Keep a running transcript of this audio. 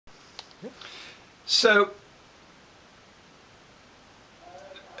So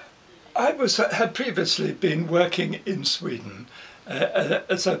I had previously been working in Sweden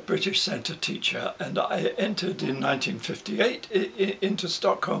as a British Centre teacher, and I entered in 1958 into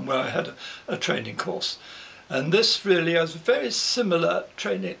Stockholm, where I had a training course. And this really is a very similar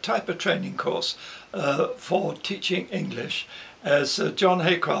type of training course for teaching English as John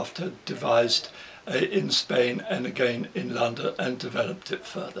Haycraft had devised in Spain and again in London and developed it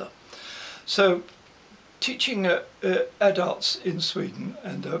further. So teaching adults in Sweden,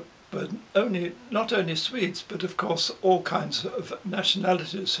 and but not only Swedes, but of course all kinds of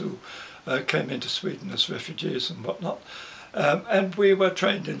nationalities who came into Sweden as refugees and whatnot. And we were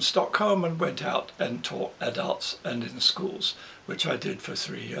trained in Stockholm and went out and taught adults and in schools, which I did for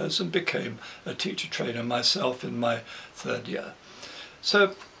 3 years and became a teacher trainer myself in my 3rd year.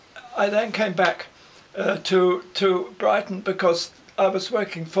 So I then came back to Brighton because I was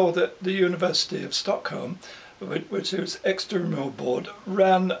working for the University of Stockholm, which was extramural board,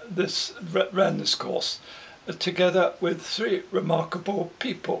 ran this course together with 3 remarkable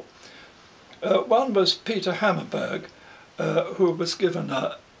people. One was Peter Hammerberg, who was given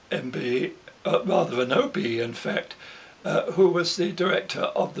a MB, rather an OB in fact, who was the director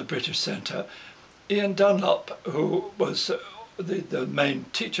of the British Centre. Ian Dunlop, who was the main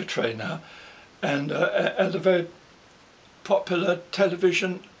teacher trainer and a very popular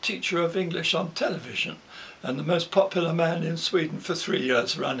television teacher of English on television, and the most popular man in Sweden for 3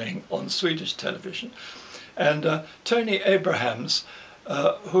 years running on Swedish television. And Tony Abrahams,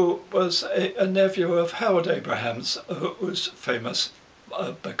 who was a nephew of Howard Abrahams, who was famous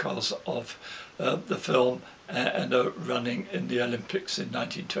because of the film and running in the Olympics in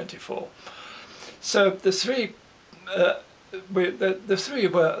 1924. So the three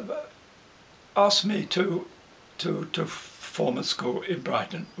were asked me to form a school in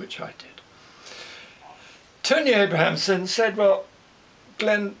Brighton, which I did. Tony Abrahams then said, well,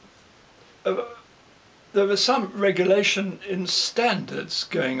 Glen, there was some regulation in standards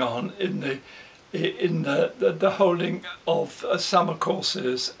going on in the holding of summer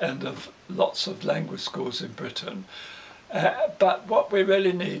courses and of lots of language schools in Britain. But what we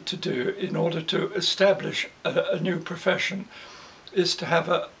really need to do in order to establish a new profession is to have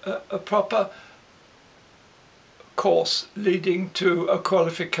a proper course leading to a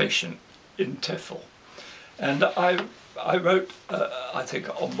qualification in TEFL. And I wrote, I think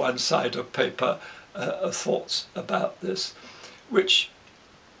on one side of paper, thoughts about this, which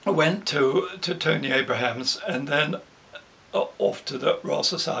went to Tony Abrahams and then off to the Royal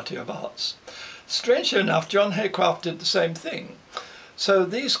Society of Arts. Strangely enough, John Haycraft did the same thing. So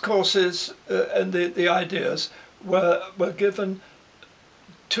these courses and the ideas were given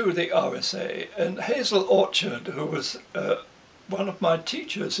to the RSA, and Hazel Orchard, who was one of my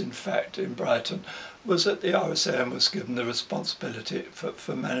teachers, in fact, in Brighton, was at the RSA and was given the responsibility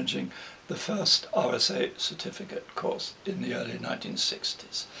for managing the first RSA certificate course in the early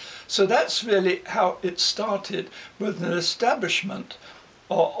 1960s. So that's really how it started, with an establishment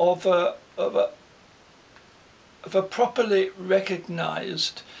of a properly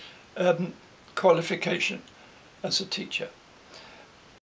recognized qualification as a teacher.